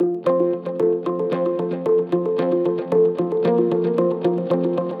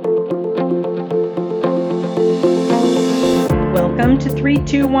Welcome to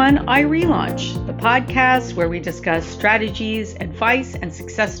 321 I Relaunch, the podcast where we discuss strategies, advice, and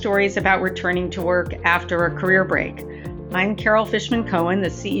success stories about returning to work after a career break. I'm Carol Fishman Cohen, the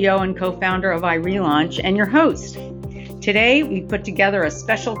CEO and co-founder of I Relaunch, and your host. Today, we put together a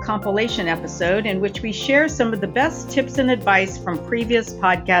special compilation episode in which we share some of the best tips and advice from previous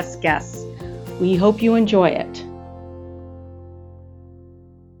podcast guests. We hope you enjoy it.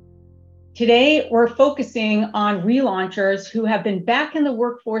 Today, we're focusing on relaunchers who have been back in the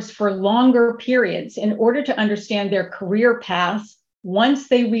workforce for longer periods in order to understand their career paths once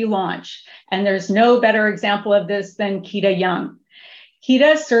they relaunch. And there's no better example of this than Keita Young.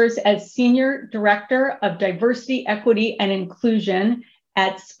 Keita serves as Senior Director of Diversity, Equity, and Inclusion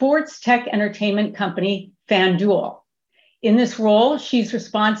at sports tech entertainment company FanDuel. In this role, she's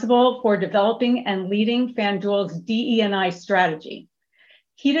responsible for developing and leading FanDuel's DE&I strategy.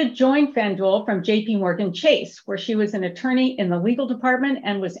 Keita joined FanDuel from JPMorgan Chase, where she was an attorney in the legal department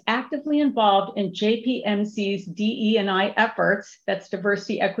and was actively involved in JPMC's DE&I efforts, that's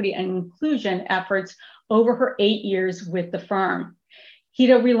diversity, equity, and inclusion efforts, over her 8 years with the firm.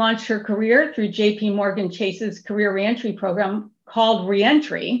 Keita relaunched her career through JPMorgan Chase's career reentry program called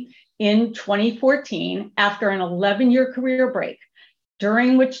Reentry in 2014 after an 11-year career break,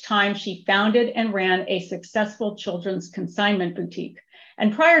 during which time she founded and ran a successful children's consignment boutique.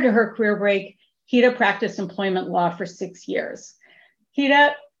 And prior to her career break, Keita practiced employment law for 6 years.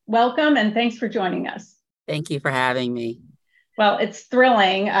 Keita, welcome and thanks for joining us. Thank you for having me. Well, it's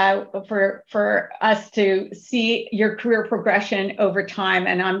thrilling for us to see your career progression over time,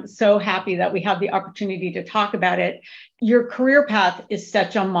 and I'm so happy that we have the opportunity to talk about it. Your career path is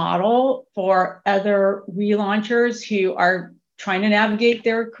such a model for other relaunchers who are trying to navigate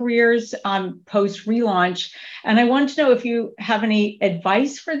their careers post-relaunch. And I want to know if you have any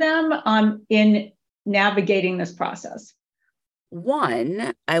advice for them in navigating this process.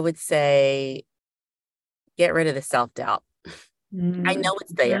 One, I would say, get rid of the self-doubt. Mm-hmm. I know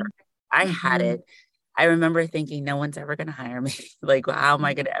it's there. I had it. I remember thinking, no one's ever going to hire me. Like, well, how am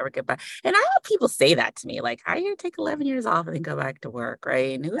I going to ever get back? And I have people say that to me, like, how are you going to take 11 years off and then go back to work,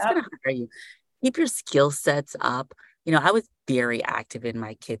 right? And who's going to hire you? Keep your skill sets up. You know, I was very active in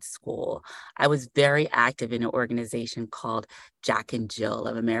my kids' school. I was very active in an organization called Jack and Jill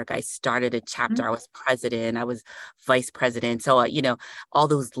of America. I started a chapter. I was president. I was vice president. So, all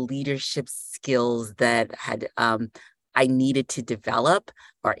those leadership skills that had I needed to develop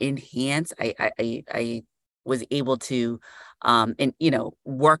or enhance, I was able to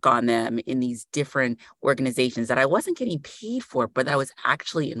work on them in these different organizations that I wasn't getting paid for, but I was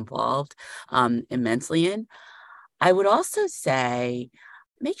actually involved immensely in. I would also say,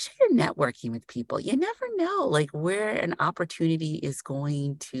 make sure you're networking with people. You never know, like, where an opportunity is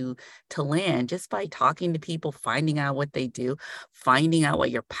going to land just by talking to people, finding out what they do, finding out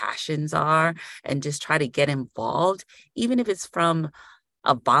what your passions are, and just try to get involved, even if it's from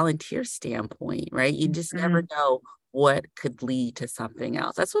a volunteer standpoint, right? You just never know what could lead to something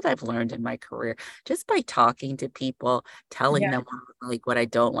else. That's what I've learned in my career, just by talking to people, telling them what I like, what I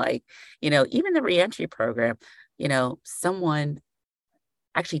don't like. Even the reentry program, someone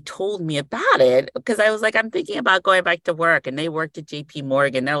actually told me about it because I was like, I'm thinking about going back to work, and they worked at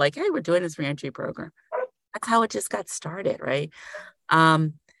JPMorgan. They're like, hey, we're doing this reentry program. That's how it just got started, right?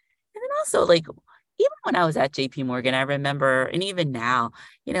 And then also, like, even when I was at JPMorgan, I remember, and even now,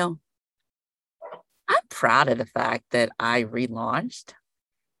 I'm proud of the fact that I relaunched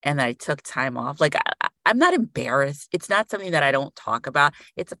and I took time off. Like, I'm not embarrassed. It's not something that I don't talk about.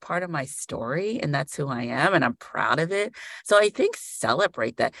 It's a part of my story, and that's who I am, and I'm proud of it. So I think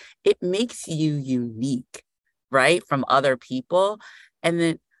celebrate that. It makes you unique, right, from other people. And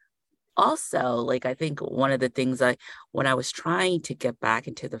then also, like, I think one of the things when I was trying to get back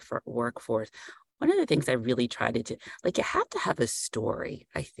into the workforce, one of the things I really tried to do, like, you have to have a story,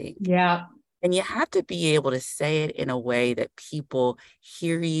 I think. Yeah. And you have to be able to say it in a way that people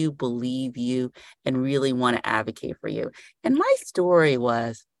hear you, believe you, and really want to advocate for you. And my story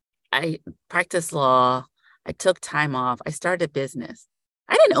was, I practiced law. I took time off. I started a business.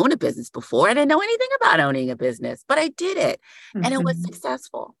 I didn't own a business before. I didn't know anything about owning a business, but I did it. And it was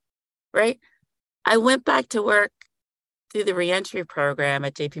successful, right? I went back to work through the reentry program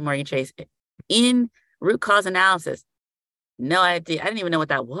at JPMorgan Chase in root cause analysis. No idea. I didn't even know what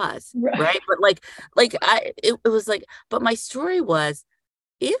that was. Right. But it was like, but my story was,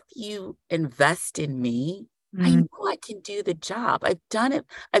 if you invest in me, I know I can do the job. I've done it.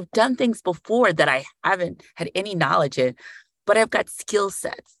 I've done things before that I haven't had any knowledge in, but I've got skill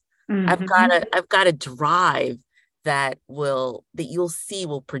sets. I've got a drive that you'll see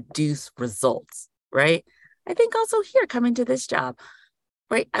will produce results. Right. I think also here coming to this job,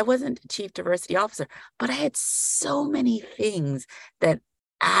 right? I wasn't a chief diversity officer, but I had so many things that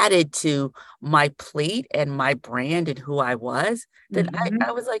added to my plate and my brand and who I was that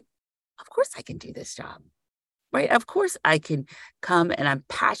I was like, of course I can do this job, right? Of course I can come and I'm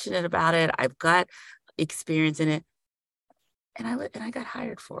passionate about it. I've got experience in it. And I got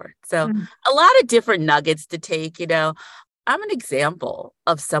hired for it. So a lot of different nuggets to take, I'm an example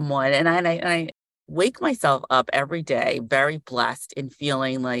of someone and I wake myself up every day very blessed and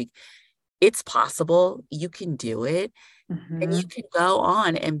feeling like it's possible, you can do it, and you can go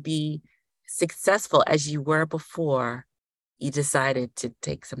on and be successful as you were before you decided to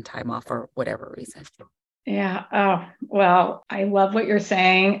take some time off for whatever reason. Yeah. Oh, well, I love what you're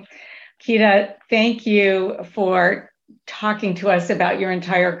saying. Keita, thank you for talking to us about your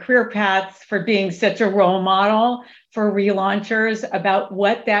entire career paths, for being such a role model for relaunchers, about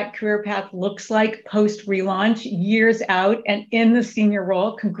what that career path looks like post-relaunch, years out and in the senior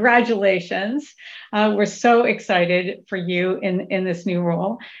role. Congratulations. We're so excited for you in this new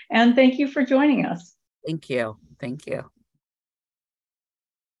role. And thank you for joining us. Thank you. Thank you.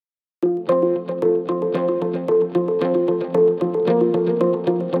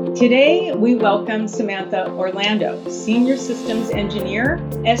 Today, we welcome Samantha Orlando, Senior Systems Engineer,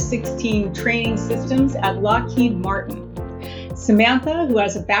 F-16 Training Systems at Lockheed Martin. Samantha, who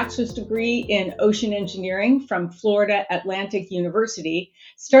has a bachelor's degree in ocean engineering from Florida Atlantic University,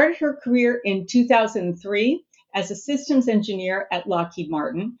 started her career in 2003 as a systems engineer at Lockheed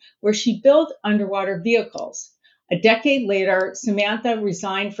Martin, where she built underwater vehicles. A decade later, Samantha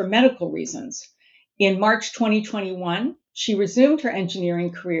resigned for medical reasons. In March 2021, she resumed her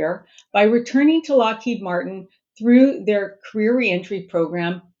engineering career by returning to Lockheed Martin through their career reentry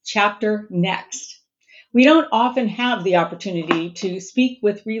program, Chapter Next. We don't often have the opportunity to speak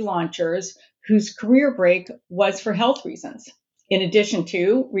with relaunchers whose career break was for health reasons, in addition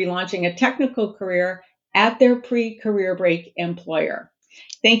to relaunching a technical career at their pre-career break employer.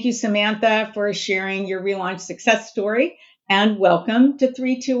 Thank you, Samantha, for sharing your relaunch success story, and welcome to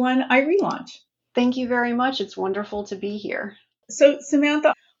 321 iRelaunch. Thank you very much. It's wonderful to be here. So,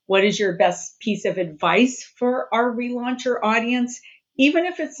 Samantha, what is your best piece of advice for our relauncher audience, even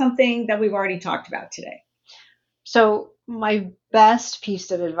if it's something that we've already talked about today? So, my best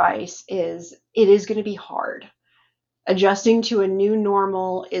piece of advice is it is going to be hard. Adjusting to a new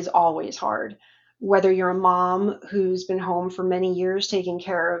normal is always hard. Whether you're a mom who's been home for many years taking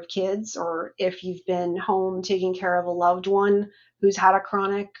care of kids, or if you've been home taking care of a loved one who's had a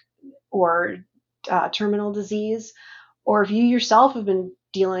chronic or terminal disease, or if you yourself have been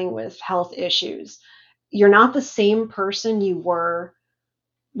dealing with health issues, you're not the same person you were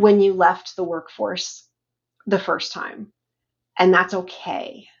when you left the workforce the first time. And that's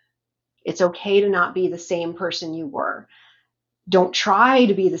okay. It's okay to not be the same person you were. Don't try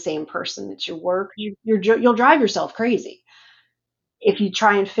to be the same person that you were. You'll drive yourself crazy if you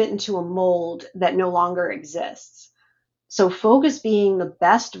try and fit into a mold that no longer exists. So focus being the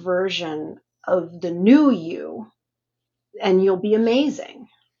best version of the new you, and you'll be amazing.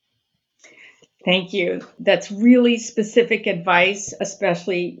 Thank you. That's really specific advice,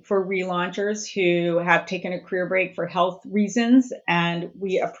 especially for relaunchers who have taken a career break for health reasons. And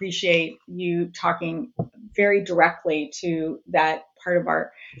we appreciate you talking very directly to that part of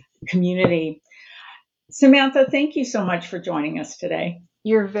our community. Samantha, thank you so much for joining us today.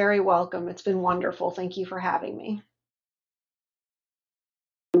 You're very welcome. It's been wonderful. Thank you for having me.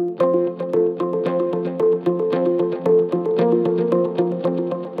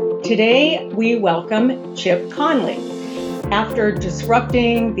 Today, we welcome Chip Conley. After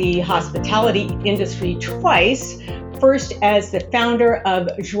disrupting the hospitality industry twice, first as the founder of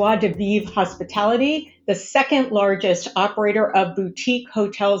Joie de Vivre Hospitality, the second largest operator of boutique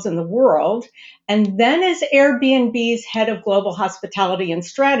hotels in the world, and then as Airbnb's head of global hospitality and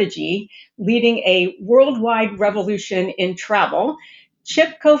strategy, leading a worldwide revolution in travel,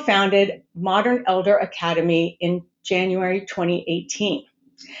 Chip co-founded Modern Elder Academy in January 2018.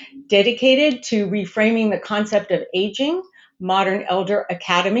 Dedicated to reframing the concept of aging, Modern Elder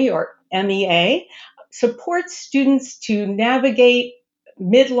Academy, or MEA, supports students to navigate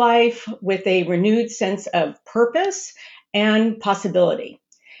midlife with a renewed sense of purpose and possibility.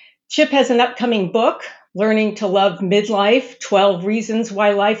 Chip has an upcoming book, Learning to Love Midlife, 12 Reasons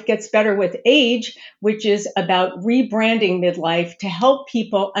Why Life Gets Better with Age, which is about rebranding midlife to help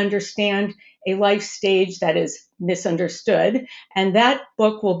people understand a life stage that is misunderstood. And that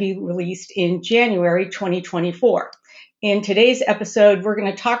book will be released in January 2024. In today's episode, we're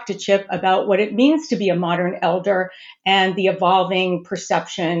going to talk to Chip about what it means to be a modern elder and the evolving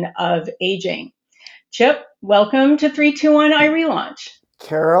perception of aging. Chip, welcome to 321 I Relaunch.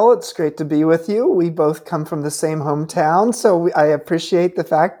 Carol, it's great to be with you. We both come from the same hometown, so I appreciate the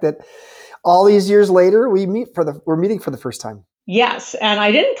fact that all these years later we're meeting for the first time. Yes, and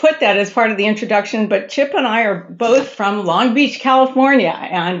I didn't put that as part of the introduction, but Chip and I are both from Long Beach, California,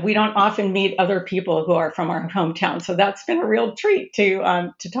 and we don't often meet other people who are from our hometown. So that's been a real treat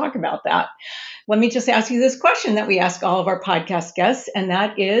to talk about that. Let me just ask you this question that we ask all of our podcast guests, and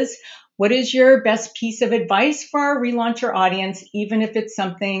that is, what is your best piece of advice for our relauncher audience, even if it's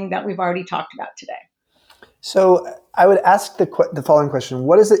something that we've already talked about today? So I would ask the following question.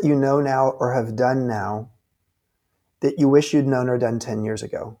 What is it you know now or have done now that you wish you'd known or done 10 years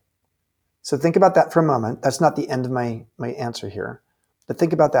ago? So think about that for a moment. That's not the end of my answer here. But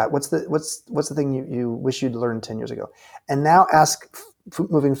think about that. What's the thing you wish you'd learned 10 years ago? And now ask,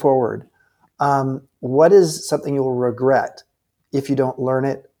 moving forward, what is something you'll regret if you don't learn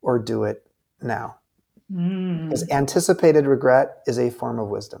it or do it now? Because anticipated regret is a form of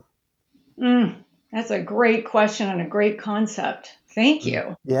wisdom. That's a great question and a great concept. Thank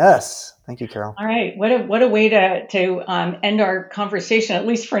you. Yes. Thank you, Carol. All right. What a way to end our conversation, at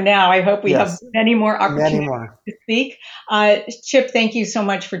least for now. I hope we have many more opportunities to speak. Chip, thank you so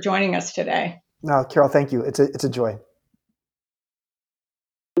much for joining us today. No, Carol, thank you. It's a joy.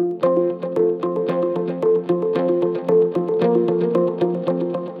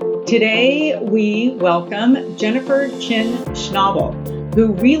 Today, we welcome Jennifer Chin Schnabl,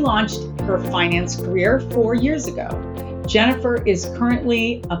 who relaunched her finance career 4 years ago. Jennifer is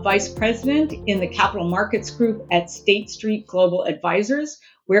currently a vice president in the capital markets group at State Street Global Advisors,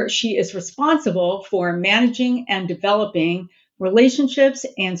 where she is responsible for managing and developing relationships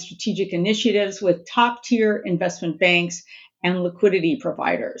and strategic initiatives with top-tier investment banks and liquidity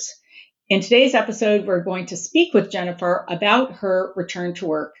providers. In today's episode, we're going to speak with Jennifer about her return to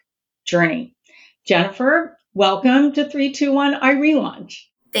work journey. Jennifer, welcome to 321 I Relaunch.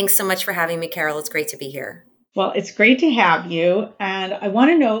 Thanks so much for having me, Carol. It's great to be here. Well, it's great to have you. And I want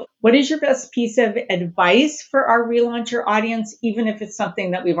to know, what is your best piece of advice for our relauncher audience, even if it's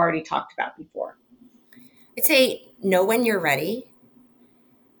something that we've already talked about before? I'd say know when you're ready.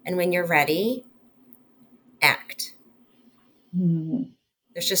 And when you're ready, act.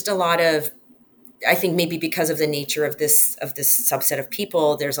 There's just a lot of, I think maybe because of the nature of this subset of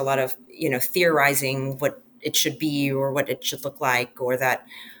people, there's a lot of, theorizing what it should be or what it should look like, or that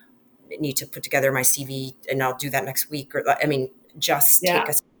I need to put together my CV and I'll do that next week. Or take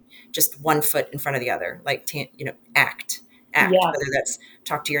us just one foot in front of the other, act, whether that's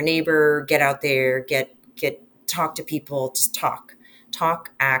talk to your neighbor, get out there, talk to people, just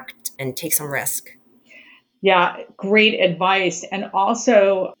talk, act, and take some risk. Yeah, great advice. And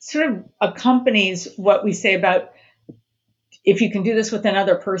also sort of accompanies what we say about, if you can do this with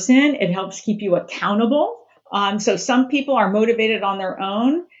another person, it helps keep you accountable. So some people are motivated on their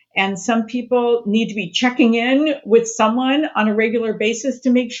own, and some people need to be checking in with someone on a regular basis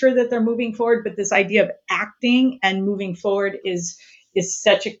to make sure that they're moving forward. But this idea of acting and moving forward is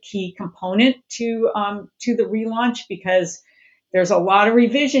such a key component to the relaunch, because there's a lot of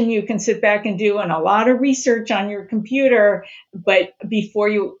revision you can sit back and do and a lot of research on your computer, but before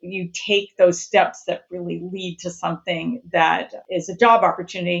you take those steps that really lead to something that is a job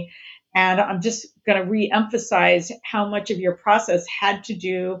opportunity. And I'm just going to re-emphasize how much of your process had to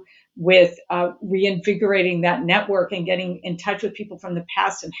do with reinvigorating that network and getting in touch with people from the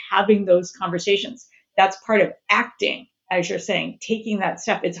past and having those conversations. That's part of acting, as you're saying, taking that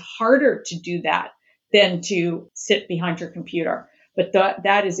step. It's harder to do that than to sit behind your computer. But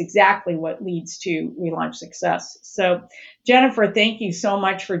that is exactly what leads to relaunch success. So, Jennifer, thank you so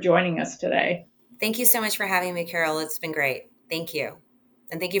much for joining us today. Thank you so much for having me, Carol. It's been great. Thank you.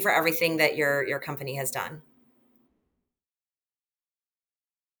 And thank you for everything that your company has done.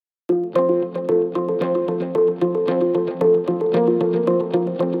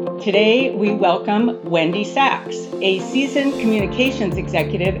 Today, we welcome Wendy Sachs, a seasoned communications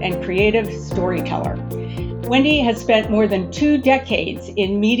executive and creative storyteller. Wendy has spent more than 2 decades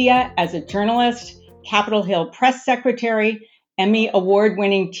in media as a journalist, Capitol Hill press secretary, Emmy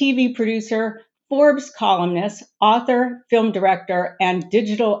award-winning TV producer, Forbes columnist, author, film director, and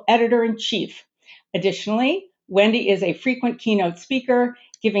digital editor-in-chief. Additionally, Wendy is a frequent keynote speaker,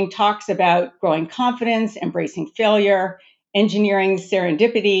 giving talks about growing confidence, embracing failure, engineering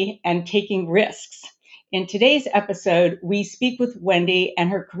serendipity, and taking risks. In today's episode, we speak with Wendy and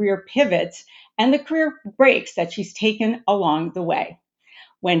her career pivots and the career breaks that she's taken along the way.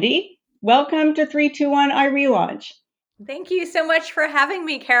 Wendy, welcome to 321 I Relaunch. Thank you so much for having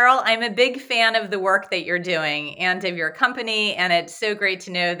me, Carol. I'm a big fan of the work that you're doing and of your company. And it's so great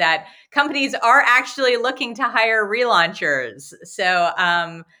to know that companies are actually looking to hire relaunchers. So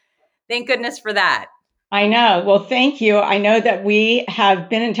thank goodness for that. I know. Well, thank you. I know that we have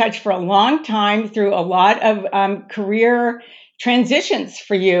been in touch for a long time through a lot of career transitions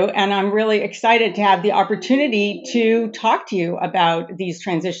for you. And I'm really excited to have the opportunity to talk to you about these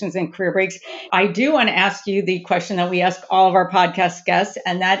transitions and career breaks. I do want to ask you the question that we ask all of our podcast guests,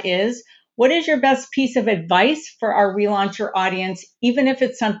 and that is, what is your best piece of advice for our relauncher audience, even if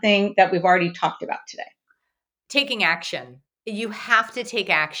it's something that we've already talked about today? Taking action. You have to take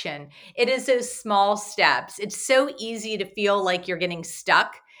action. It is those small steps. It's so easy to feel like you're getting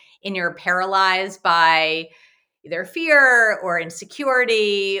stuck and you're paralyzed by either fear or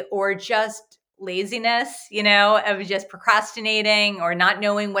insecurity or just laziness, of just procrastinating or not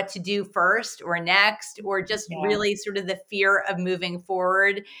knowing what to do first or next, or just really sort of the fear of moving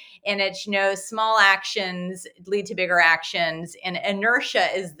forward. And it's, small actions lead to bigger actions, and inertia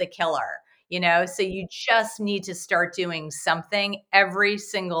is the killer. So you just need to start doing something every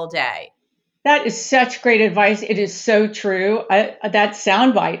single day. That is such great advice. It is so true. That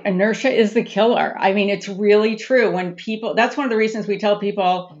soundbite, inertia is the killer. I mean, it's really true. That's one of the reasons we tell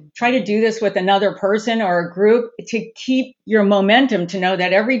people, try to do this with another person or a group to keep your momentum, to know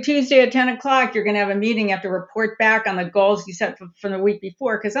that every Tuesday at 10 o'clock, you're going to have a meeting, you have to report back on the goals you set from the week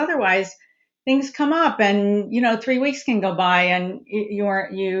before, because otherwise things come up and 3 weeks can go by and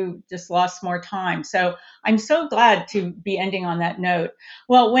you just lost more time. So I'm so glad to be ending on that note.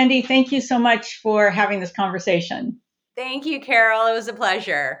 Well, Wendy, thank you so much for having this conversation. Thank you, Carol. It was a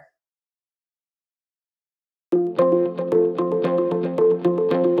pleasure.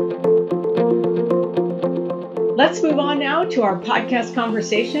 Let's move on now to our podcast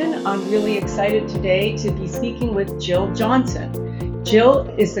conversation. I'm really excited today to be speaking with Jill Johnson.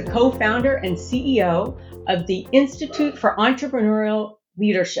 Jill is the co-founder and CEO of the Institute for Entrepreneurial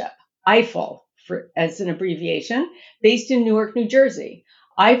Leadership, IFEL, as an abbreviation, based in Newark, New Jersey.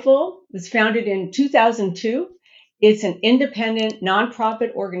 IFEL was founded in 2002. It's an independent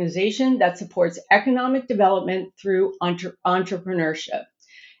nonprofit organization that supports economic development through entrepreneurship.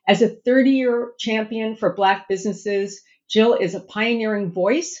 As a 30-year champion for Black businesses, Jill is a pioneering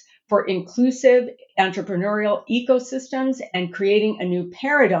voice for inclusive entrepreneurial ecosystems and creating a new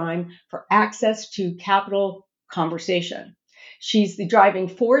paradigm for access to capital conversation. She's the driving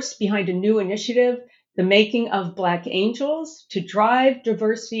force behind a new initiative, the Making of Black Angels, to drive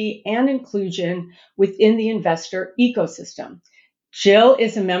diversity and inclusion within the investor ecosystem. Jill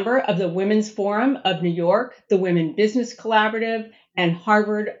is a member of the Women's Forum of New York, the Women Business Collaborative, and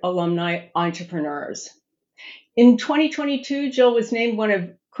Harvard Alumni Entrepreneurs. In 2022, Jill was named one of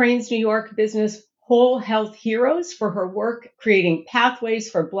Crain's New York Business Whole Health Heroes for her work creating pathways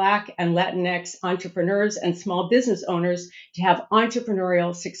for Black and Latinx entrepreneurs and small business owners to have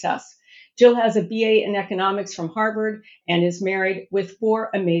entrepreneurial success. Jill has a BA in economics from Harvard and is married with 4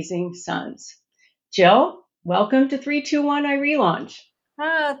 amazing sons. Jill, welcome to 321 I Relaunch.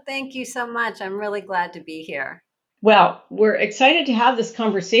 Oh, thank you so much. I'm really glad to be here. Well, we're excited to have this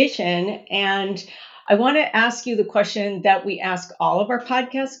conversation, and I want to ask you the question that we ask all of our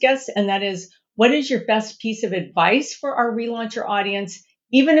podcast guests, and that is, what is your best piece of advice for our relauncher audience,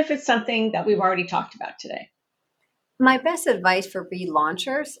 even if it's something that we've already talked about today? My best advice for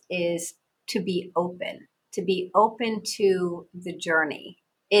relaunchers is to be open to the journey.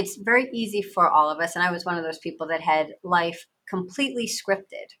 It's very easy for all of us, and I was one of those people that had life completely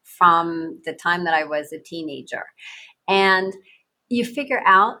scripted from the time that I was a teenager. And you figure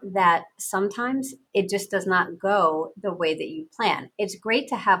out that sometimes it just does not go the way that you plan. It's great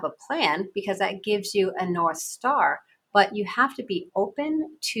to have a plan because that gives you a North Star, but you have to be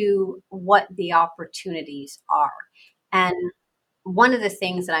open to what the opportunities are. And one of the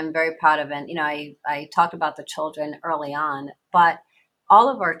things that I'm very proud of, and I talked about the children early on, but all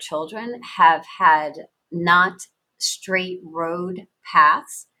of our children have had not straight road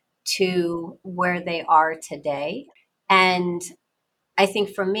paths to where they are today. And I think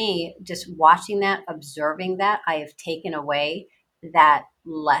for me, just watching that, observing that, I have taken away that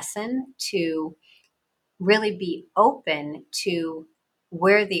lesson to really be open to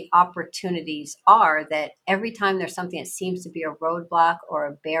where the opportunities are, that every time there's something that seems to be a roadblock or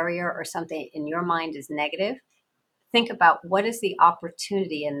a barrier or something in your mind is negative, think about what is the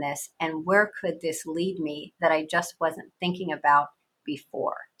opportunity in this and where could this lead me that I just wasn't thinking about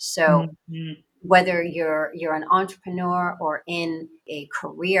before. So whether you're an entrepreneur or in a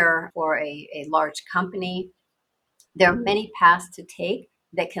career or a large company, there are many paths to take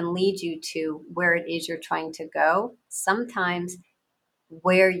that can lead you to where it is you're trying to go. sometimes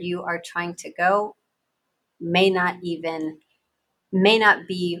where you are trying to go may not be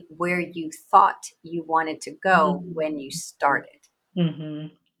where you thought you wanted to go when you started. Mm-hmm.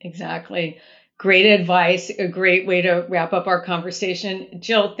 Exactly. Great advice. A great way to wrap up our conversation.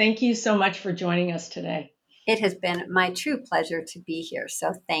 Jill, thank you so much for joining us today. It has been my true pleasure to be here.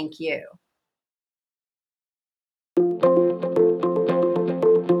 So thank you.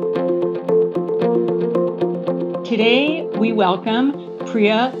 Today, we welcome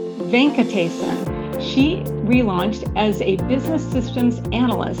Priya Venketesan. She relaunched as a business systems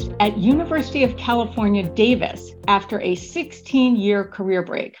analyst at University of California, Davis after a 16-year career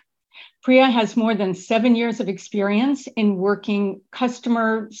break. Priya has more than 7 years of experience in working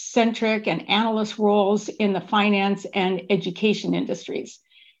customer-centric and analyst roles in the finance and education industries.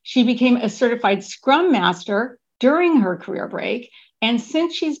 She became a certified Scrum Master during her career break, and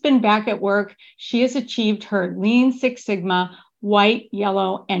since she's been back at work, she has achieved her Lean Six Sigma, white,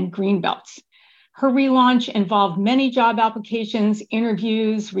 yellow, and green belts. Her relaunch involved many job applications,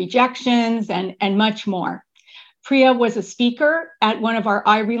 interviews, rejections, and much more. Priya was a speaker at one of our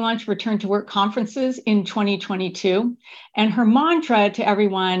iRelaunch Return to Work conferences in 2022. And her mantra to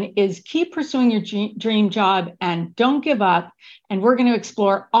everyone is keep pursuing your dream job and don't give up. And we're going to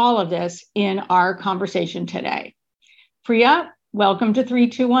explore all of this in our conversation today. Priya, welcome to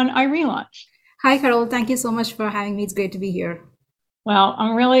 321 iRelaunch. Hi, Carol. Thank you so much for having me. It's great to be here. Well,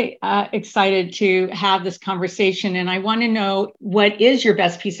 I'm really excited to have this conversation, and I want to know what is your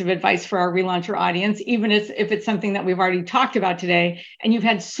best piece of advice for our relauncher audience, even if it's something that we've already talked about today. And you've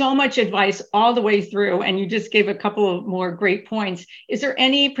had so much advice all the way through, and you just gave a couple of more great points. Is there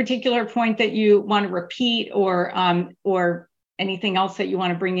any particular point that you want to repeat, or anything else that you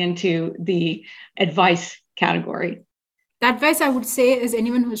want to bring into the advice category? The advice I would say is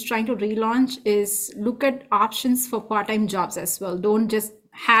anyone who's trying to relaunch is look at options for part-time jobs as well. Don't just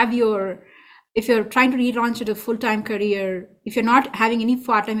have if you're trying to relaunch it a full-time career, if you're not having any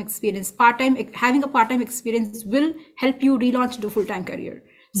part-time experience, having a part-time experience will help you relaunch to a full-time career.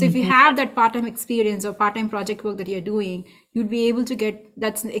 So if you have that part-time experience or part-time project work that you're doing, you'd be able to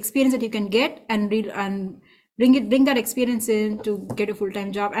that's an experience that you can get and bring that experience in to get a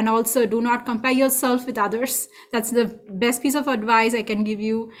full-time job. And also do not compare yourself with others. That's the best piece of advice I can give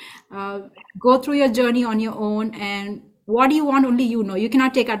you. Go through your journey on your own, and what do you want, only you know. You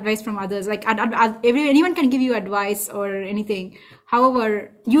cannot take advice from others. Like anyone can give you advice or anything.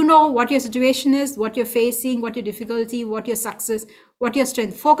 However, you know what your situation is, what you're facing, what your difficulty, what your success, what your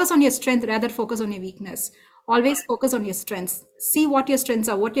strength. Focus on your strength rather focus on your weakness. Always focus on your strengths. See what your strengths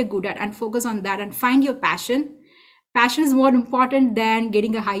are, what you're good at, and focus on that and find your passion. Passion is more important than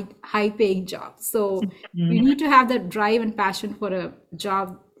getting a high paying job. So you need to have that drive and passion for a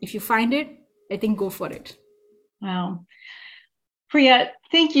job. If you find it, I think go for it. Wow. Priya,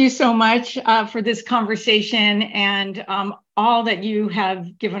 thank you so much for this conversation and all that you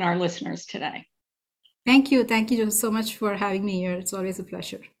have given our listeners today. Thank you. Thank you so much for having me here. It's always a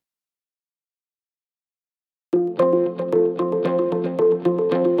pleasure.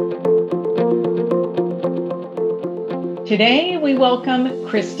 Today, we welcome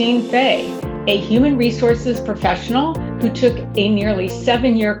Christine Fay, a human resources professional who took a nearly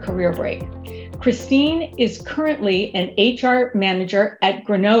 7-year career break. Christine is currently an HR manager at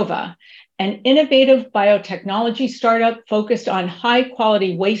Grenova, an innovative biotechnology startup focused on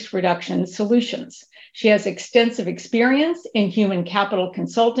high-quality waste reduction solutions. She has extensive experience in human capital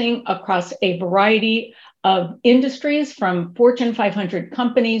consulting across a variety of industries, from Fortune 500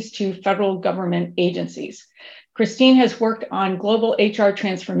 companies to federal government agencies. Christine has worked on global HR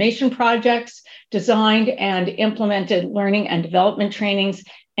transformation projects, designed and implemented learning and development trainings,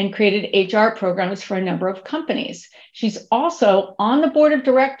 and created HR programs for a number of companies. She's also on the board of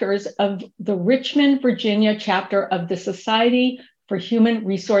directors of the Richmond, Virginia chapter of the Society for Human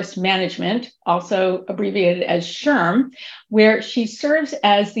Resource Management, also abbreviated as SHRM, where she serves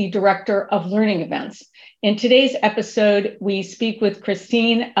as the director of learning events. In today's episode, we speak with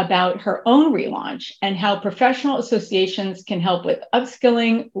Christine about her own relaunch and how professional associations can help with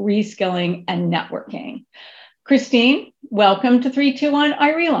upskilling, reskilling, and networking. Christine, welcome to 321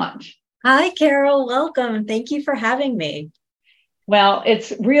 iRelaunch. Hi, Carol. Welcome. Thank you for having me. Well,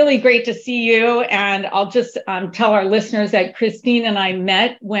 it's really great to see you. And I'll just tell our listeners that Christine and I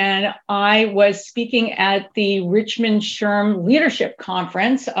met when I was speaking at the Richmond SHRM Leadership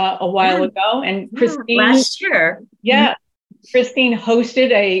Conference a while ago. And Christine, last year. Yeah, Christine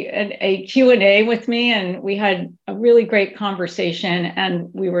hosted a Q&A with me, and we had a really great conversation.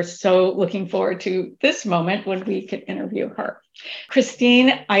 And we were so looking forward to this moment when we could interview her.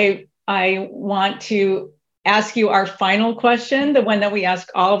 Christine, I want to ask you our final question, the one that we ask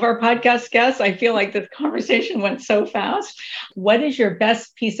all of our podcast guests. I feel like this conversation went so fast. What is your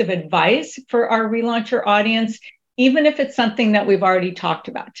best piece of advice for our relauncher audience, even if it's something that we've already talked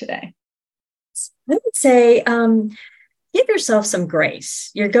about today? I would say give yourself some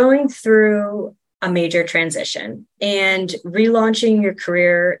grace. You're going through a major transition, and relaunching your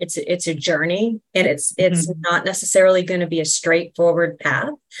career, it's a journey, and it's not necessarily going to be a straightforward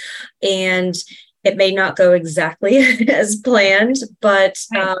path, and it may not go exactly as planned, but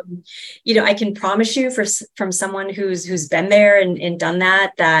I can promise you from someone who's been there and done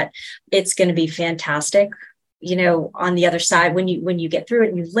that it's going to be fantastic. On the other side, when you get through it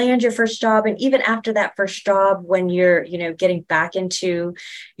and you land your first job, and even after that first job, when you're, getting back into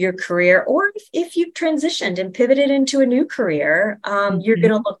your career, or if you've transitioned and pivoted into a new career, you're going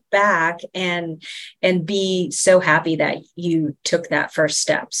to look back and be so happy that you took that first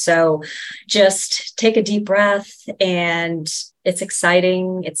step. So just take a deep breath, and it's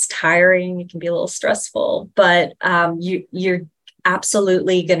exciting. It's tiring. It can be a little stressful, but you're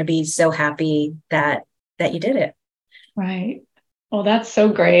absolutely going to be so happy that you did it. Right. Well, that's so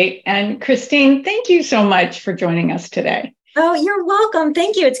great. And Christine, thank you so much for joining us today. Oh, you're welcome.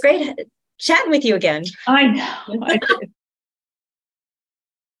 Thank you. It's great chatting with you again. I know.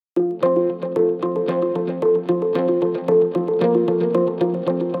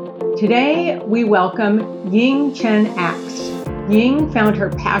 Today, we welcome Ying Chen Axt. Ying found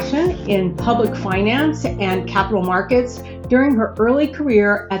her passion in public finance and capital markets during her early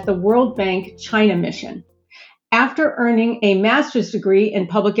career at the World Bank China mission. After earning a master's degree in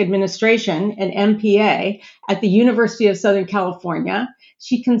public administration, an MPA, at the University of Southern California,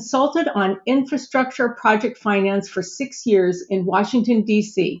 she consulted on infrastructure project finance for 6 years in Washington,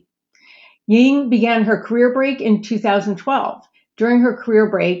 D.C. Ying began her career break in 2012. During her career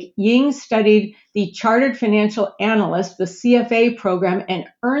break, Ying studied the Chartered Financial Analyst, the CFA program, and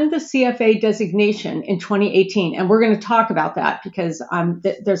earned the CFA designation in 2018. And we're going to talk about that because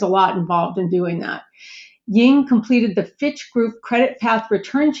there's a lot involved in doing that. Ying completed the Fitch Group Credit Path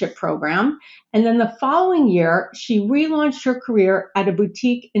Returnship program, and then the following year, she relaunched her career at a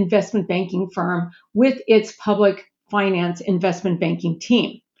boutique investment banking firm with its public finance investment banking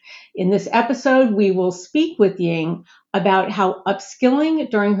team. In this episode, we will speak with Ying about how upskilling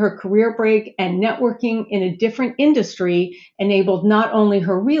during her career break and networking in a different industry enabled not only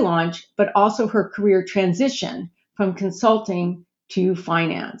her relaunch, but also her career transition from consulting to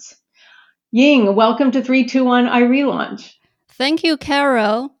finance. Ying, welcome to 321 I Relaunch. Thank you,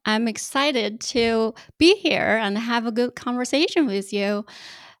 Carol. I'm excited to be here and have a good conversation with you.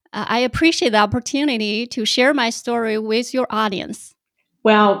 I appreciate the opportunity to share my story with your audience.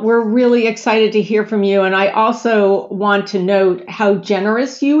 Well, we're really excited to hear from you. And I also want to note how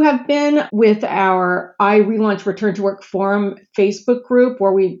generous you have been with our I Relaunch Return to Work Forum Facebook group,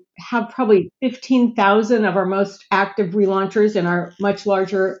 where we have probably 15,000 of our most active relaunchers in our much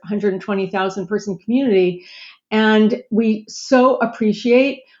larger 120,000 person community. And we so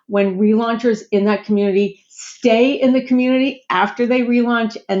appreciate when relaunchers in that community stay in the community after they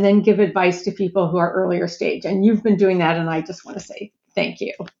relaunch and then give advice to people who are earlier stage. And you've been doing that. And I just want to say thank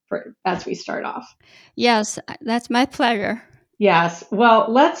you for as we start off. Yes, that's my pleasure. Yes. Well,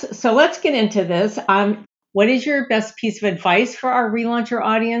 let's get into this. What is your best piece of advice for our relauncher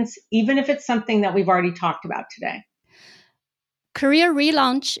audience, even if it's something that we've already talked about today? Career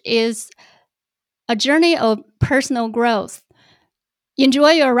relaunch is a journey of personal growth.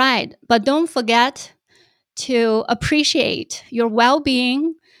 Enjoy your ride, but don't forget to appreciate your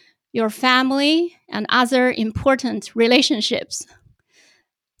well-being, your family, and other important relationships.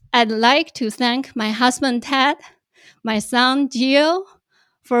 I'd like to thank my husband, Ted, my son, Gio,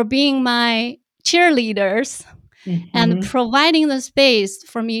 for being my cheerleaders and providing the space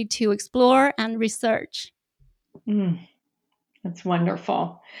for me to explore and research. That's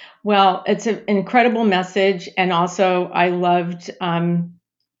wonderful. Well, it's an incredible message. And also, I loved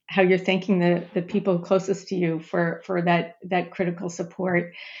how you're thanking the people closest to you for that critical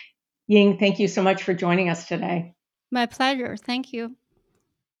support. Ying, thank you so much for joining us today. My pleasure. Thank you.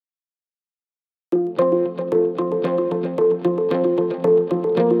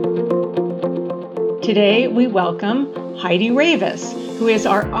 Today, we welcome Heidi Ravis, who is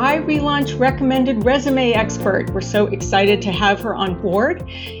our iRelaunch recommended resume expert. We're so excited to have her on board.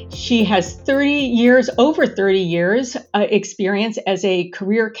 She has over 30 years experience as a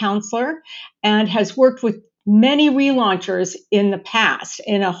career counselor and has worked with many relaunchers in the past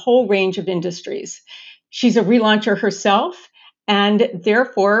in a whole range of industries. She's a relauncher herself and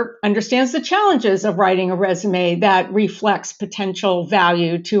therefore understands the challenges of writing a resume that reflects potential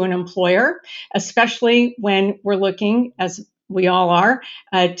value to an employer, especially when we're looking, as we all are,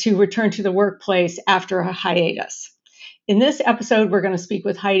 to return to the workplace after a hiatus. In this episode, we're going to speak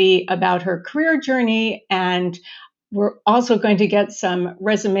with Heidi about her career journey, and we're also going to get some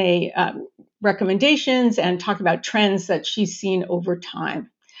resume recommendations and talk about trends that she's seen over time.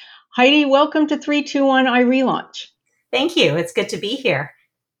 Heidi, welcome to 321 iRelaunch. Thank you. It's good to be here.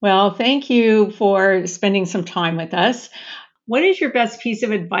 Well, thank you for spending some time with us. What is your best piece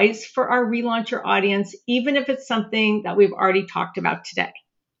of advice for our relauncher audience, even if it's something that we've already talked about today?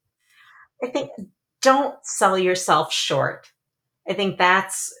 I think don't sell yourself short. I think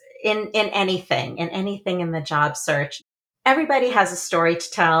that's in anything in the job search. Everybody has a story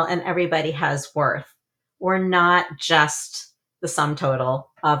to tell and everybody has worth. We're not just the sum total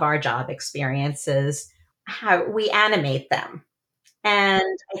of our job experiences. How we animate them.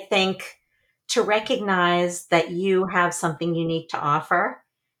 And I think to recognize that you have something unique to offer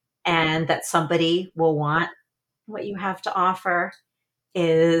and that somebody will want what you have to offer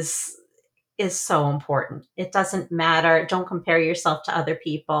is so important. It doesn't matter. Don't compare yourself to other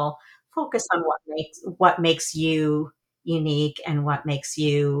people. Focus on what makes you unique and what makes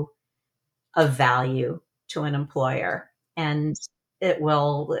you of value to an employer. And it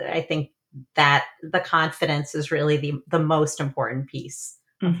will, I think that the confidence is really the most important piece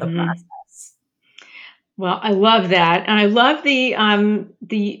of the process. Well, I love that. And I love the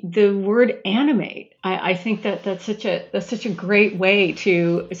word animate. I think that's such a great way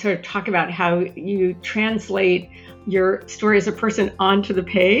to sort of talk about how you translate your story as a person onto the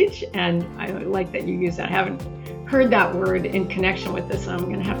page. And I like that you use that. I haven't heard that word in connection with this, and I'm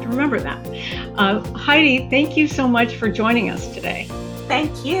going to have to remember that. Heidi, thank you so much for joining us today.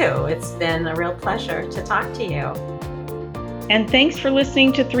 Thank you. It's been a real pleasure to talk to you. And thanks for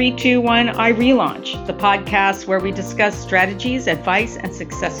listening to 321 iRelaunch, the podcast where we discuss strategies, advice, and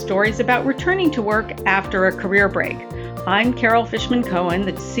success stories about returning to work after a career break. I'm Carol Fishman-Cohen,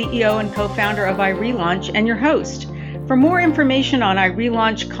 the CEO and co-founder of iRelaunch and your host. For more information on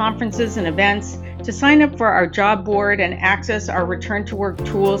iRelaunch conferences and events, to sign up for our job board and access our return to work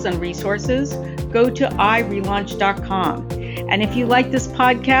tools and resources, go to irelaunch.com. And if you like this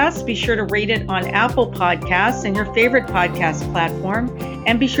podcast, be sure to rate it on Apple Podcasts and your favorite podcast platform.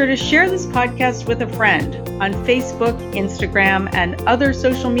 And be sure to share this podcast with a friend on Facebook, Instagram, and other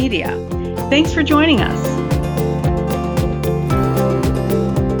social media. Thanks for joining us.